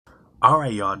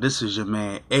Alright, y'all, this is your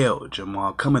man L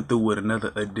Jamal coming through with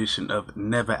another edition of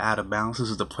Never Out of Bounds. This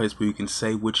is the place where you can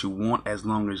say what you want as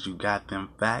long as you got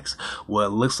them facts. Well, it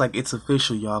looks like it's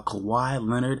official, y'all. Kawhi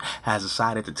Leonard has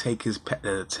decided to take his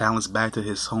talents back to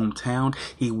his hometown.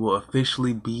 He will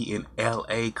officially be an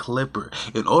LA Clipper.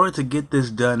 In order to get this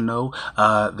done, though,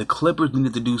 the Clippers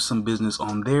needed to do some business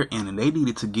on their end, and they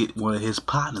needed to get one of his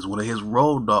partners, one of his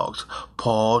road dogs,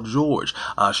 Paul George,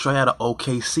 straight out of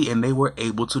OKC, and they were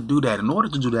able to do that. In order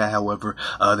to do that, however,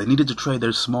 they needed to trade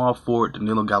their small forward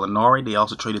Danilo Gallinari. They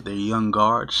also traded their young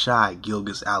guard Shai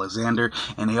Gilgeous-Alexander,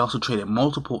 and they also traded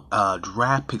multiple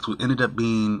draft picks, which ended up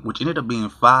being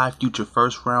 5 future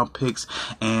first-round picks.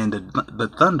 And the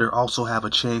Thunder also have a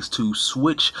chance to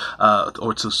switch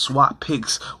or to swap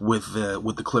picks with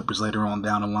the Clippers later on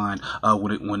down the line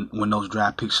when those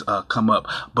draft picks come up.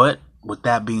 But with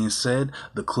that being said,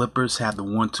 the Clippers have the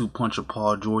 1-2 punch of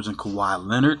Paul George and Kawhi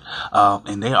Leonard,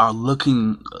 and they are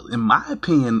looking, in my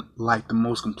opinion, like the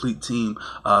most complete team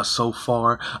so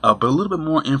far. But a little bit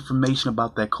more information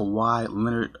about that Kawhi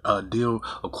Leonard deal.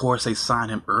 Of course, they signed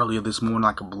him earlier this morning.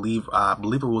 I believe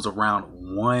it was around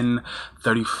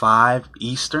 1:35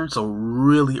 Eastern, so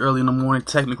really early in the morning.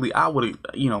 Technically, I would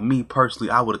have, me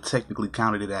personally, I would have technically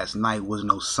counted it as night.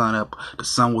 Wasn't no sun up. The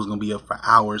sun was gonna be up for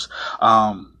hours.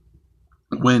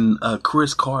 When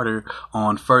Chris Carter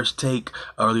on First Take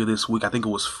earlier this week, I think it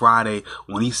was Friday,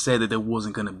 when he said that there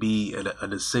wasn't going to be a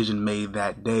decision made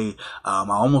that day,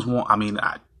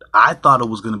 I thought it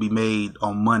was going to be made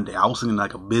on Monday. I was thinking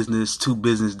like 2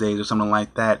 business days or something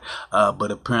like that.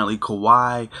 But apparently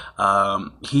Kawhi,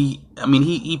 he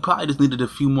probably just needed a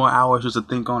few more hours just to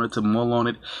think on it, to mull on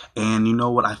it. And you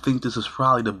know what? I think this is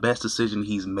probably the best decision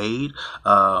he's made.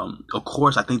 Of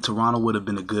course, I think Toronto would have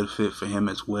been a good fit for him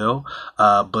as well.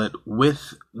 But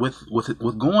with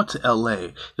going to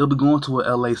LA, he'll be going to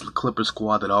a LA Clippers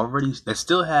squad that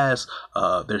still has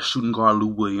their shooting guard Lou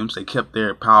Williams. They kept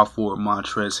their power forward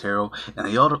Montrezl Harrell, and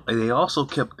they also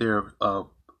kept their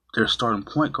starting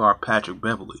point guard Patrick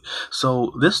Beverley.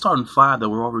 So this starting five that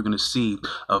we're already going to see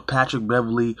of Patrick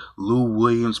Beverley, Lou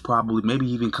Williams, probably maybe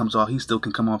he even comes off. He still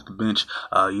can come off the bench.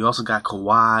 You also got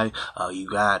Kawhi. You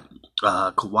got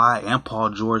Kawhi and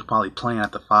Paul George probably playing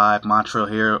at the 5.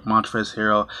 Montrezl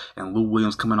Harrell and Lou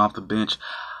Williams coming off the bench.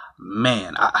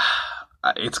 Man,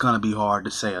 it's going to be hard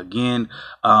to say. Again,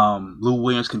 Lou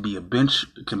Williams can be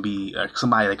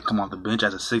somebody that can come off the bench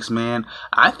as a 6-man.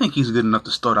 I think he's good enough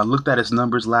to start. I looked at his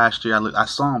numbers last year. I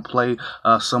saw him play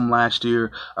some last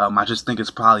year. I just think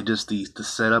it's probably just the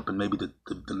setup and maybe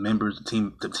the members,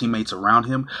 the teammates around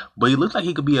him. But he looked like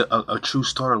he could be a true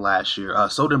starter last year.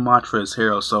 So did Montrezl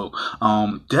Harrell. So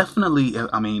definitely,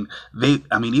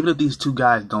 even if these two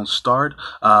guys don't start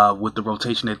with the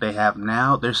rotation that they have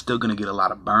now, they're still going to get a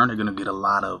lot of burn. They're going to get a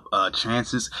lot of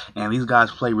chances, and these guys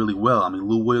play really well.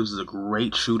 Lou Williams is a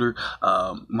great shooter.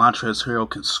 Montrezl Harrell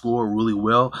can score really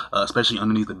well, especially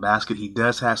underneath the basket. He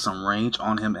does have some range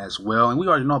on him as well, and we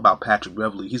already know about Patrick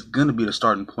Beverley. He's going to be the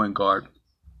starting point guard.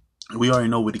 We already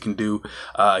know what he can do.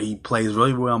 He plays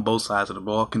really well on both sides of the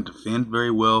ball, can defend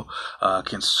very well,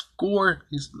 can score.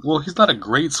 He's not a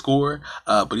great scorer,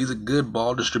 but he's a good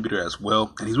ball distributor as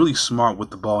well. And he's really smart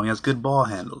with the ball, and he has good ball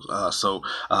handles. So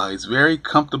he's very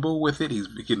comfortable with it. He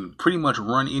can pretty much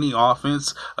run any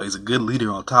offense. He's a good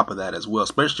leader on top of that as well,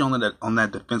 especially on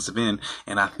that defensive end.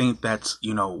 And I think that's,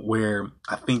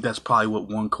 that's probably what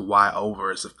won Kawhi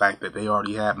over, is the fact that they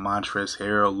already had Montrezl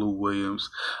Harrell, Lou Williams,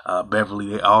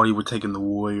 Beverley. They already were taking the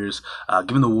Warriors,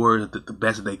 giving the Warriors the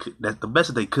best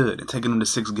that they could, and taking them to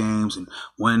 6 games and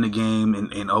winning the game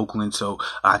in Oakland. So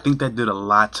I think that did a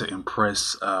lot to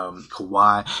impress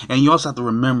Kawhi. And you also have to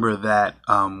remember that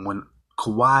when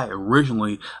Kawhi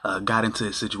originally got into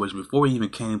his situation, before he even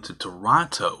came to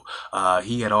Toronto,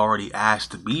 he had already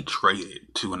asked to be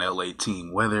traded to an LA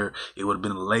team, whether it would have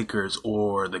been the Lakers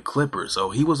or the Clippers.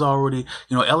 So he was already,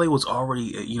 LA was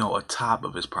already, atop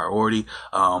of his priority.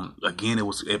 Again,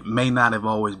 it may not have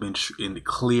always been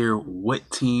clear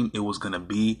what team it was going to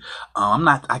be.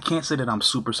 I can't say that I'm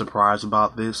super surprised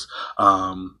about this.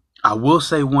 I will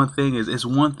say one thing is, it's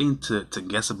one thing to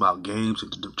guess about games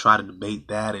and to try to debate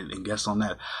that and guess on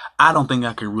that. I don't think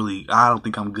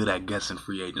I'm good at guessing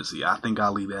free agency. I think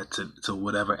I'll leave that to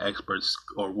whatever experts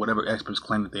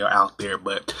claim that they are out there.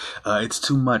 But it's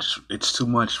too much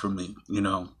for me,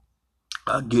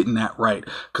 getting that right,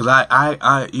 because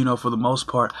you know, for the most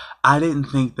part, I didn't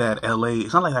think that LA.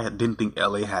 It's not like I didn't think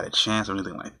LA had a chance or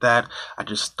anything like that. I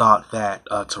just thought that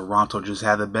Toronto just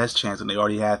had the best chance, and they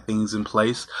already had things in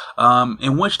place,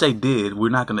 in which they did.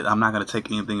 I'm not gonna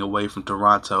take anything away from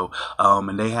Toronto,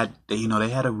 and they had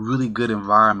a really good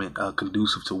environment,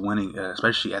 conducive to winning,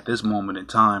 especially at this moment in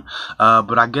time.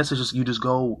 But I guess it's just you just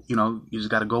go, you just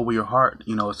got to go where your heart,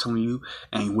 is telling you,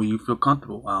 and where you feel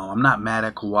comfortable. I'm not mad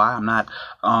at Kawhi. I'm not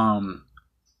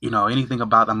anything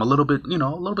about. I'm a little bit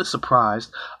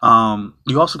surprised.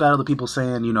 You also got other people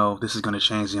saying, this is going to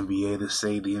change the NBA. This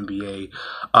save the NBA.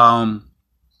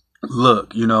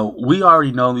 Look, we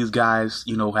already know these guys,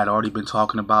 had already been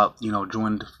talking about,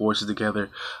 joining the forces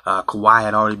together. Kawhi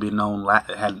had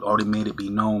already made it be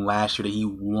known last year that he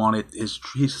wanted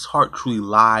his heart truly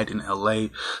lied in LA.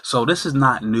 So this is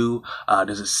not new.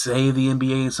 Does it save the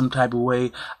NBA in some type of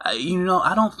way?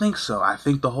 I don't think so. I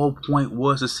think the whole point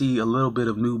was to see a little bit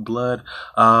of new blood.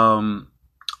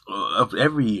 Of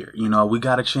every year, we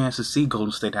got a chance to see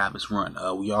Golden State have its run.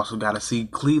 We also got to see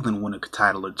Cleveland win a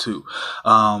title or two.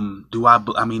 I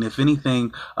mean, if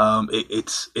anything,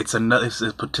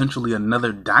 it's potentially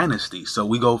another dynasty. So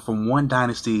we go from one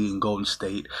dynasty in Golden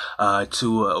State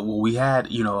to we had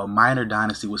a minor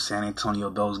dynasty with San Antonio,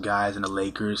 those guys, and the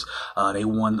Lakers. They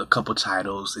won a couple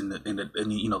titles in the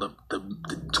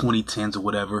 2010s or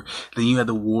whatever. Then you had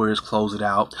the Warriors close it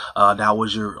out. That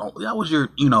was your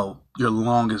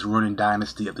longest running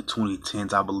dynasty of the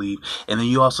 2010s, I believe. And then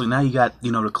now you got,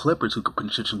 the Clippers, who could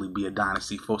potentially be a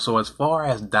dynasty. So as far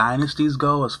as dynasties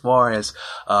go, as far as,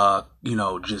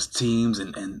 just teams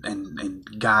and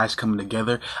guys coming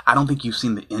together, I don't think you've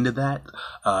seen the end of that.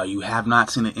 You have not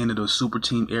seen the end of the super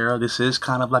team era. This is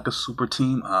kind of like a super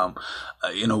team,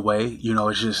 in a way.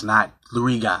 It's just not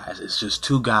three guys. It's just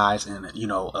two guys and,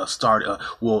 it's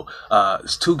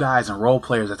two guys and role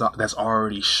players that's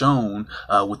already shown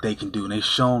what they can do. And they've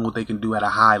shown what they can do at a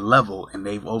high level, and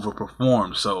they've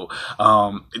overperformed. So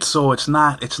it's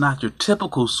not your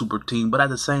typical super team, but at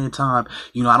the same time,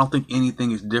 I don't think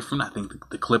anything is different. I think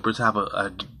the Clippers have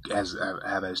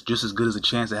just as good as a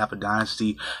chance to have a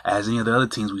dynasty as any of the other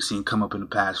teams we've seen come up in the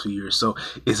past few years. So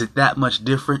is it that much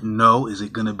different? No. Is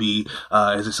it going to be,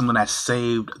 is it something that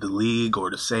saved the league or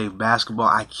to save basketball?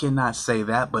 I cannot say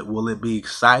that, but will it be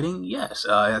exciting? Yes.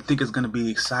 I think it's going to be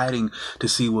exciting to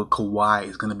see what Kawhi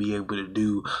is going to be able to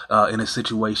do in a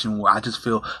situation where I just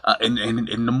feel, and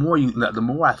the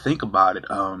more I think about it,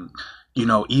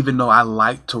 even though I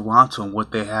like Toronto and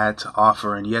what they had to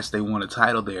offer, and yes, they won a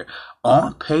title there,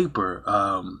 on paper,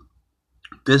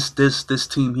 this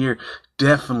team here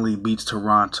definitely beats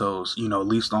Toronto's, at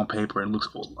least on paper, and looks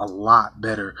a lot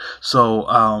better.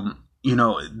 So,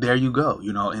 there you go,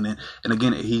 and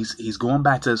again, he's going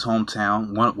back to his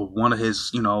hometown, with one of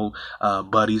his,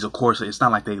 buddies. Of course, it's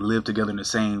not like they live together in the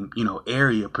same,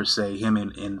 area per se, him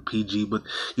and PG, but,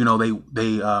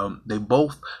 they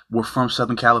both were from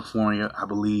Southern California, I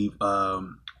believe.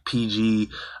 PG,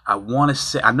 I want to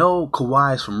say, I know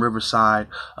Kawhi is from Riverside.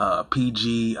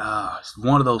 PG, it's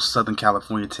one of those Southern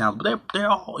California towns, but they're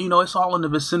all, it's all in the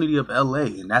vicinity of LA,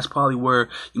 and that's probably where,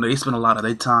 they spend a lot of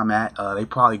their time at. They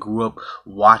probably grew up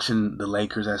watching the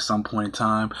Lakers at some point in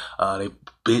time.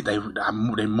 They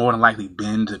more than likely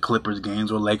been to Clippers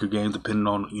games or Laker games, depending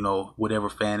on, whatever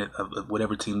fan of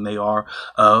whatever team they are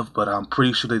of. But I'm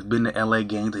pretty sure they've been to LA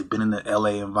games. They've been in the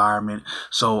LA environment.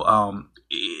 So,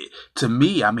 to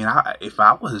me, I mean, if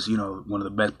I was, one of the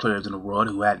best players in the world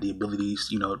who had the abilities,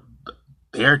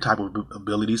 their type of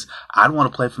abilities, I'd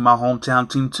want to play for my hometown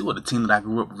team too, or the team that I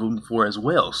grew up rooting for as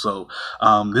well. So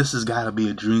this has got to be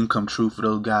a dream come true for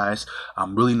those guys.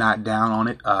 I'm really not down on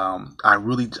it. I'm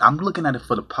looking at it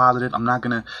for the positive. I'm not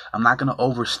gonna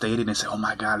overstate it and say, oh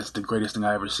my God, it's the greatest thing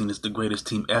I've ever seen. It's the greatest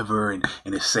team ever, and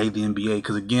it saved the NBA.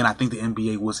 Because again, I think the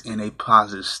NBA was in a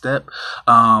positive step.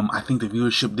 I think the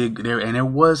viewership did there, and there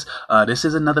was. This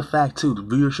is another fact too. The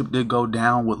viewership did go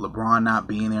down with LeBron not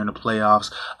being there in the playoffs.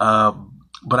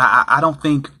 But I don't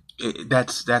think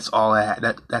that's all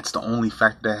that's the only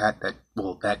factor that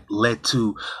led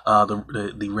to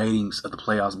the ratings of the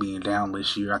playoffs being down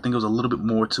this year. I think there was a little bit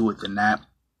more to it than that.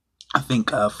 I think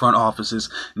front offices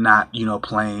not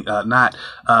playing, not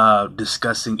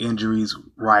discussing injuries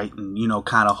right, and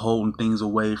kind of holding things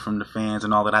away from the fans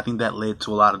and all that. I think that led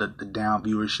to a lot of the down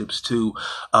viewerships too.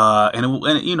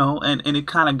 And it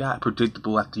kind of got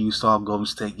predictable after you saw Golden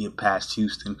State get past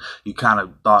Houston. You kind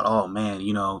of thought, oh man,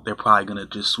 they're probably gonna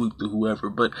just sweep through whoever.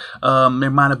 But there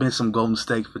might have been some Golden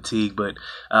State fatigue. But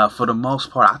for the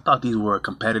most part, I thought these were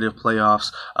competitive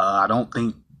playoffs. I don't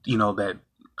think that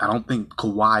I don't think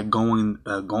Kawhi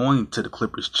going to the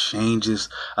Clippers changes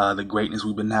the greatness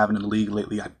we've been having in the league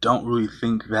lately. I don't really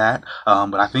think that,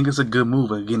 but I think it's a good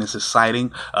move. Again, it's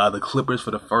exciting. The Clippers,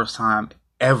 for the first time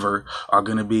ever, are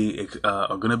going to be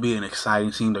an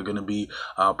exciting team. They're going to be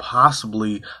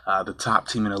possibly the top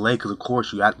team in LA, because of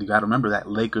course you got to remember that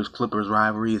Lakers Clippers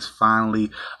rivalry is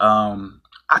finally.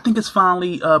 I think it's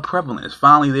finally prevalent. It's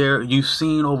finally there. You've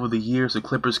seen over the years the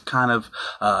Clippers kind of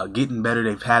getting better.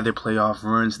 They've had their playoff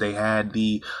runs. They had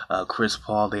the Chris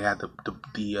Paul. They had the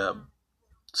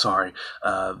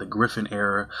Griffin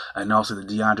era, and also the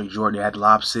DeAndre Jordan. They had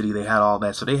Lob City. They had all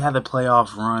that. So they had the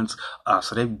playoff runs.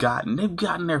 So they've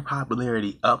gotten their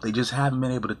popularity up. They just haven't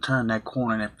been able to turn that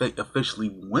corner and officially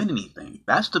win anything.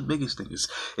 That's the biggest thing.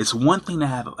 It's one thing to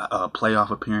have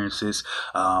playoff appearances,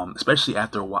 especially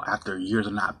after years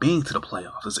of not being to the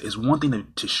playoffs. It's one thing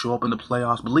to show up in the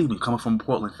playoffs. Believe me, coming from a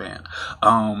Portland fan,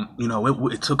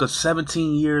 it took us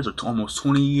 17 years or almost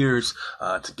 20 years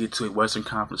to get to a Western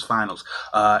Conference Finals.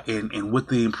 And with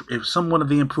some of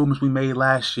the improvements we made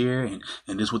last year,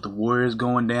 and just with the Warriors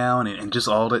going down, and just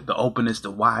all the openness,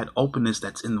 the wide openness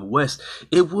that's in the West,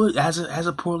 it would, as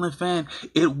a Portland fan,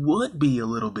 it would be a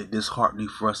little bit disheartening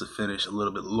for us to finish a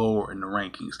little bit lower in the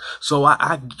rankings. So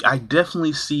I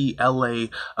definitely see LA.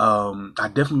 I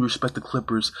definitely respect the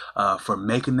Clippers for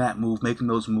making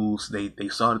those moves. They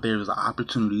saw that there was an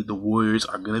opportunity. The Warriors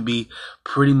are going to be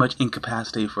pretty much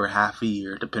incapacitated for half a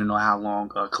year, depending on how long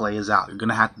Klay is out. You're going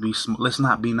to have to be, let's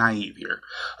not be naive here.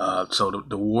 So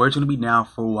the Warriors going to be down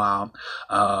for a while.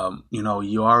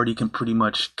 You already can pretty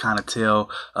much kind of tell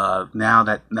now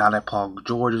that Paul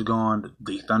George is gone,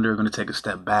 the Thunder are going to take a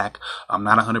step back. I'm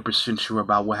not 100% sure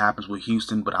about what happens with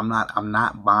Houston, but I'm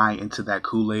not buying into that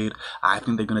Kool-Aid. I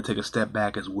think they're going to take a step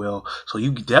back as well. So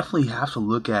you definitely have to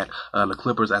look at the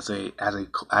Clippers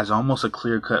as almost a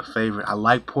clear-cut favorite. I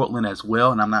like Portland as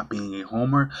well, and I'm not being a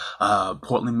homer.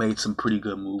 Portland made some pretty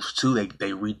good moves too.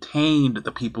 They retained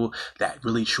the people that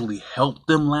really truly helped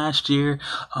them last year,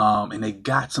 and they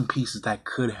got some pieces that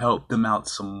could help them out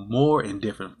some more in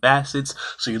different facets.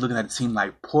 So you're looking at a team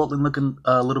like Portland looking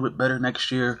a little bit better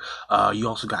next year. You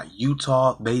also got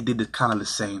Utah. They did kind of the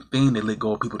same thing. They let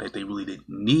go of people that they really didn't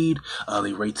need.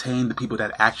 They retained the people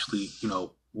that actually,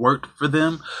 worked for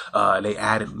them. They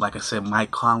added, like I said,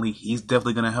 Mike Conley. He's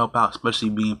definitely going to help out, especially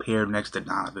being paired next to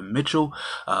Donovan Mitchell.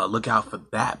 Look out for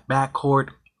that backcourt.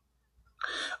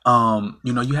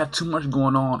 You have too much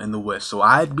going on in the West. So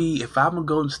if I'm a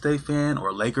Golden State fan or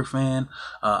a Laker fan,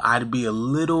 I'd be a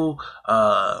little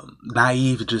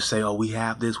naive to just say, oh, we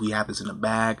have this in the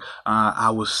bag. I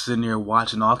was sitting there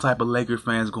watching all type of Laker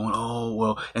fans going, oh,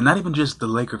 well, and not even just the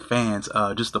Laker fans,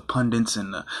 just the pundits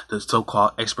and the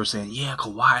so-called experts saying, yeah,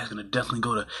 Kawhi is going to definitely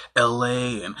go to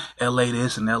LA and LA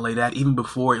this and LA that. Even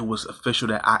before it was official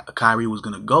that Kyrie was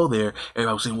going to go there,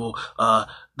 everybody was saying, well,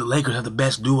 the Lakers have the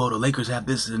best duo. The Lakers have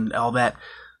this and all that.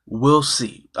 We'll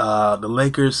see. The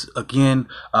Lakers, again,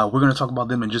 we're going to talk about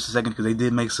them in just a second because they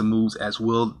did make some moves as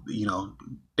well.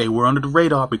 They were under the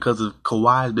radar because of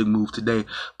Kawhi's big move today,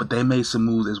 but they made some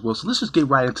moves as well. So let's just get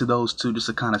right into those two just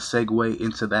to kind of segue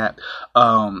into that.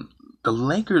 The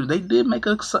Lakers, they did make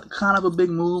a kind of a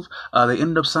big move. They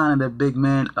ended up signing their big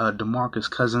man, DeMarcus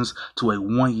Cousins, to a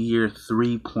 1-year,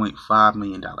 $3.5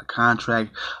 million contract.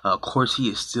 Of course, he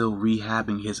is still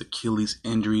rehabbing his Achilles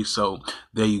injury. So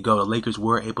there you go. The Lakers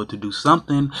were able to do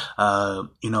something,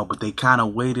 but they kind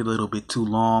of waited a little bit too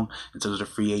long in terms of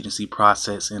the free agency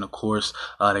process. And of course,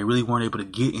 they really weren't able to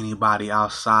get anybody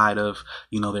outside of,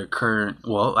 their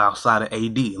outside of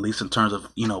AD, at least in terms of,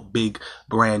 big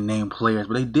brand name players.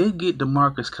 But they did get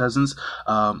DeMarcus Cousins.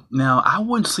 Now, I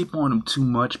wouldn't sleep on him too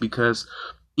much because,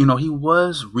 he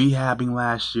was rehabbing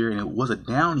last year and it was a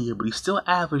down year, but he still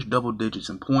averaged double digits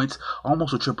in points,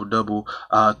 almost a triple-double,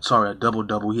 a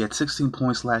double-double. He had 16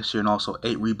 points last year and also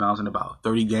 8 rebounds in about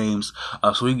 30 games.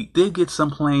 So he did get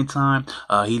some playing time.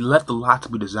 He left a lot to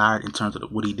be desired in terms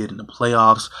of what he did in the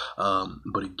playoffs.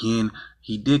 But again,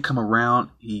 he did come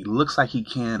around. He looks like he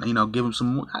can, give him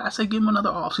give him another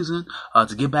offseason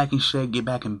to get back in shape, get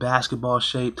back in basketball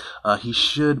shape. He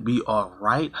should be all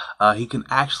right. He can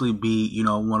actually be,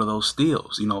 one of those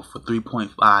steals, for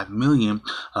 $3.5 million,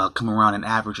 come around and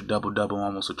average a double-double,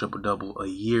 almost a triple-double a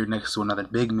year next to another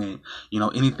big man.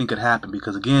 Anything could happen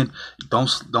because, again, don't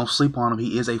sleep on him.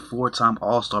 He is a 4-time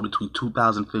All-Star between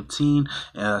 2015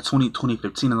 and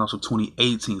 2015 and also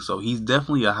 2018. So he's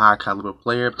definitely a high-caliber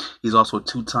player. He's also a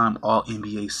 2-time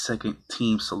All-NBA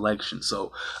second-team selection.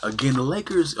 So, again, the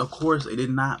Lakers, of course, they did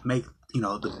not make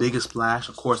the biggest splash.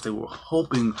 Of course, they were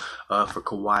hoping for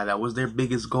Kawhi. That was their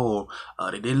biggest goal.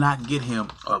 They did not get him,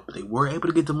 but they were able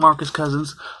to get DeMarcus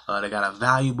Cousins. They got a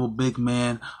valuable big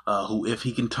man who, if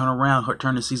he can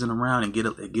turn the season around and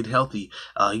get healthy,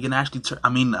 he can actually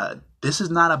turn. This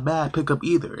is not a bad pickup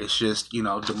either. It's just,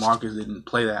 DeMarcus didn't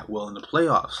play that well in the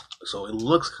playoffs, so it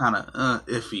looks kind of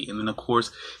iffy. And then, of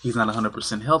course, he's not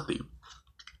 100% healthy.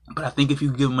 But I think if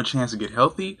you give him a chance to get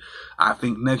healthy, I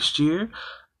think next year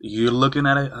you're looking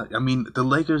at it. The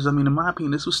Lakers, in my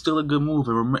opinion, this was still a good move.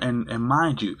 And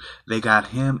mind you, they got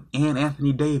him and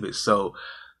Anthony Davis. So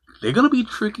they're going to be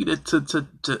tricky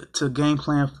to game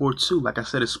plan for, too. Like I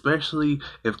said, especially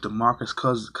if DeMarcus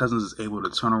Cousins is able to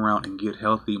turn around and get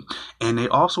healthy. And they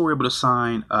also were able to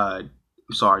sign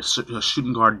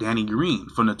shooting guard Danny Green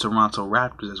from the Toronto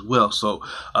Raptors as well. So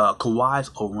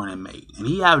Kawhi's a running mate, and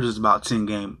he averages about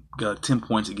 10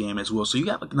 points a game as well. So you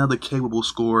got another capable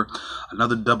scorer,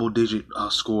 another double-digit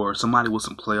scorer, somebody with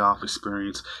some playoff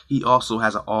experience. He also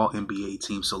has an All-NBA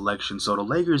team selection. So the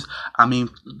Lakers,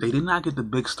 they did not get the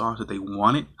big stars that they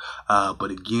wanted, but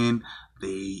again,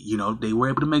 they were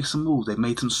able to make some moves. They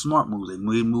made some smart moves. They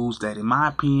made moves that, in my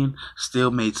opinion,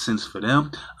 still made sense for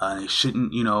them. They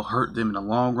shouldn't, hurt them in the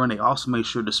long run. They also made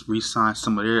sure to re-sign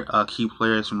some of their key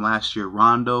players from last year,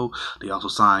 Rondo. They also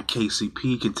signed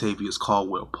KCP, Kentavious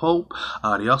Caldwell-Pope.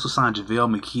 They also signed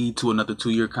JaVale McGee to another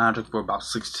 2-year contract for about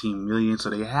 $16 million. So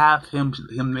they have him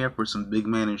there for some big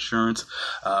man insurance.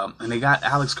 And they got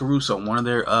Alex Caruso, one of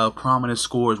their prominent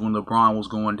scorers when LeBron was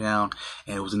going down,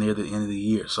 and it was near the end of the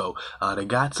year. So they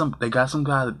got some guys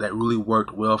that really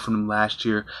worked well for them last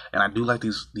year, and I do like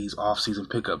these off-season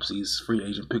pickups, these free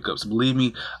agent pickups. Believe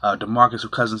me, DeMarcus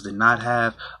Cousins did not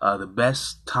have the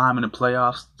best time in the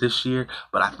playoffs this year,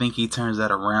 but I think he turns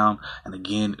that around. And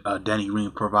again, Danny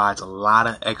Green provides a lot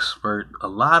of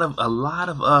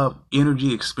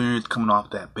energy, experience coming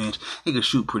off that bench. He can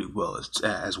shoot pretty well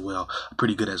as well,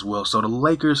 pretty good as well. So the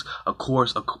Lakers, of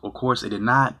course, they did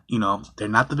not, they're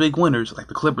not the big winners like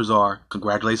the Clippers are.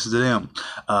 Congratulations to them.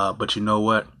 But you know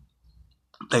what?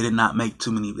 They did not make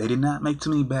too many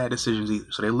bad decisions either.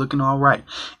 So they're looking all right.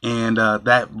 And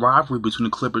that rivalry between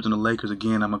the Clippers and the Lakers,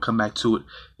 again, I'm gonna come back to it.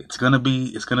 It's gonna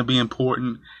be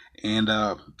important. And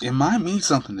it might mean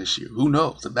something this year. Who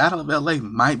knows? The Battle of LA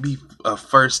might be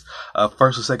first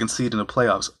or second seed in the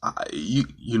playoffs.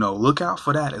 Look out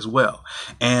for that as well.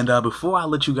 And before I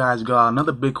let you guys go,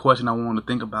 another big question I want to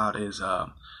think about is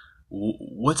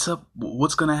what's up?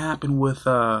 What's gonna happen with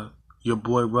your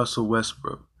boy Russell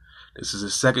Westbrook? This is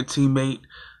his second teammate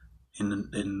in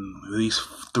at least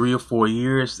 3 or 4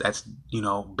 years that's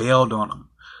bailed on him.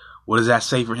 What does that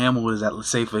say for him? What does that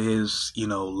say for his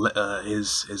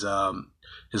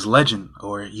his legend?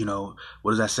 Or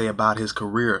what does that say about his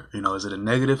career? Is it a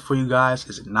negative for you guys?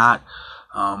 Is it not?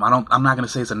 I'm not gonna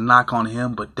say it's a knock on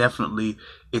him, but definitely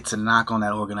it's a knock on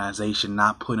that organization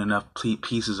not putting enough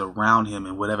pieces around him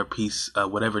and whatever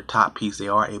top piece they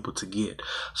are able to get.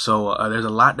 So there's a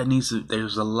lot that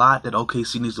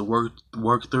OKC needs to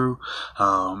work through.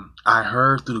 I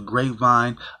heard through the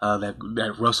grapevine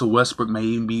that Russell Westbrook may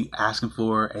even be asking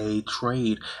for a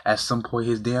trade at some point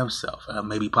his damn self,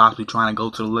 maybe possibly trying to go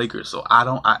to the Lakers. So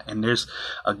and there's,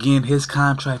 again, his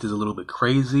contract is a little bit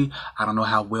crazy. I don't know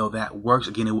how well that works.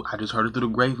 Again, I just heard it through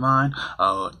the grapevine,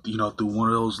 through one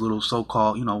of those little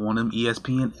so-called, one of them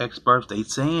ESPN experts. They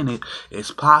saying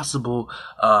it's possible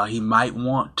he might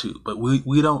want to, but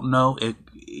we don't know.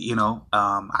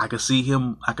 I could see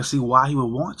why he would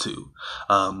want to,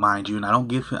 mind you, and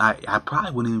I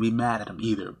probably wouldn't even be mad at him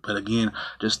either. But again,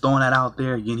 just throwing that out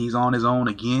there. Again, he's on his own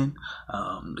again.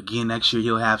 Again, next year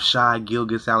he'll have Shai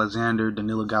Gilgeous-Alexander,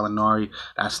 Danilo Gallinari.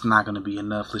 That's not going to be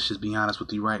enough. Let's just be honest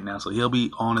with you right now. So he'll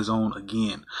be on his own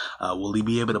again. Will he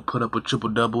be able to put up a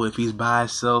triple-double if he's by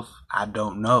himself? I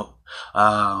don't know.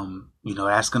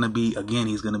 That's going to be, again,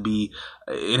 he's going to be,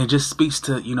 and it just speaks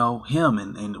to, him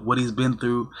and what he's been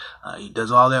through. He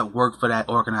does all that work for that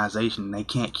organization, and they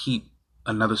can't keep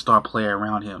another star player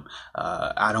around him.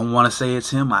 I don't want to say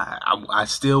it's him. I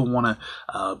still want to,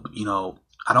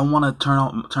 I don't want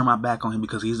to turn my back on him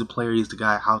because he's the player. He's the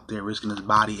guy out there risking his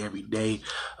body every day.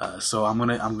 So I'm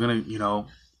gonna,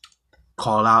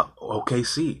 call out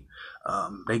OKC.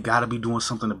 They got to be doing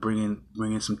something to bring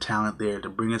in some talent there, to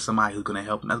bring in somebody who's going to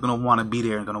help him, that's going to want to be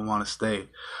there and going to want to stay.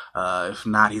 If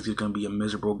not, he's just going to be a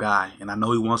miserable guy. And I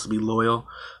know he wants to be loyal.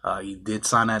 He did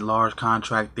sign that large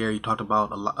contract there. He talked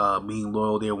about being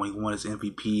loyal there when he won his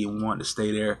MVP and wanted to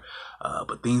stay there.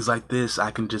 But things like this,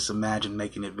 I can just imagine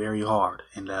making it very hard.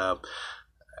 And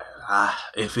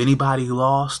if anybody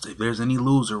lost, if there's any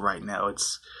loser right now,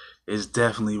 it's It's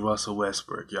definitely Russell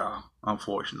Westbrook, y'all.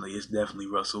 Unfortunately, it's definitely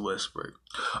Russell Westbrook.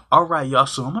 All right, y'all.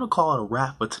 So I'm gonna call it a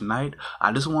wrap for tonight.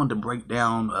 I just wanted to break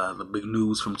down the big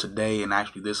news from today and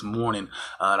actually this morning.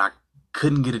 I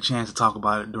couldn't get a chance to talk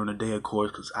about it during the day, of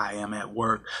course, because I am at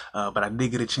work. But I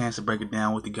did get a chance to break it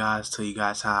down with you guys, tell you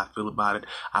guys how I feel about it.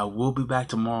 I will be back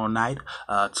tomorrow night.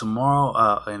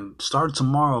 And starting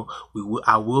tomorrow,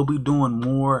 I will be doing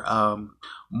more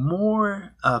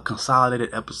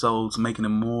consolidated episodes, making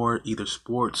them more either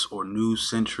sports or news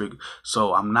centric.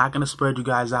 So I'm not gonna spread you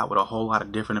guys out with a whole lot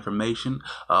of different information,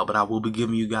 but I will be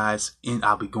giving you guys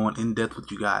I'll be going in depth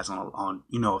with you guys on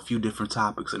a few different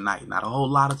topics a night. Not a whole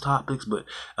lot of topics, but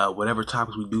whatever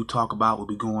topics we do talk about, we'll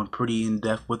be going pretty in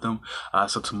depth with them.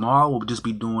 So tomorrow we'll just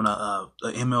be doing a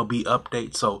MLB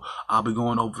update. So I'll be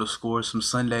going over the scores from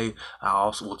Sunday.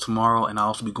 Tomorrow, and I'll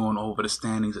also be going over the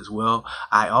standings as well.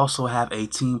 I also have a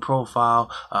team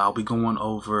profile. I'll be going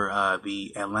over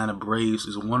the Atlanta Braves.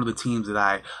 Is one of the teams that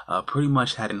I pretty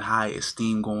much had in high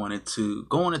esteem going into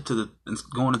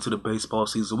the baseball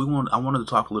season. So I wanted to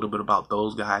talk a little bit about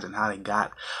those guys and how they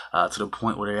got to the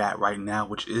point where they're at right now,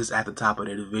 which is at the top of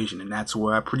their division, and that's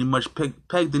where I pretty much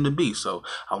pegged them to be. So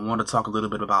I want to talk a little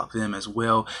bit about them as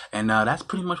well, and that's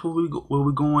pretty much where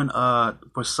we're going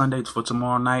for Sunday, for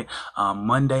tomorrow night.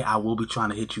 Monday, I will be trying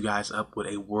to hit you guys up with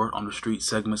a word on the street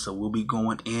segment, so we'll be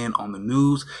going in on the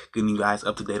news, getting you guys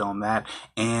up to date on that.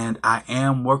 And I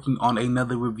am working on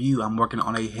another review. I'm working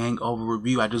on a Hangover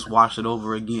review. I just watched it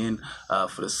over again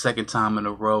for the second time in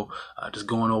a row, just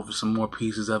going over some more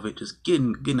pieces of it, just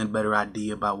getting a better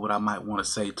idea about what I might want to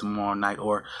say tomorrow night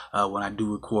or when I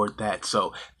do record that.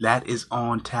 So that is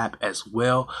on tap as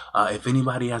well. If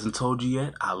anybody hasn't told you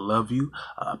yet, I love you.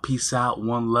 Peace out,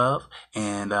 one love,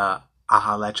 and I'll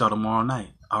holler at y'all tomorrow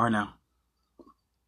night. All right now.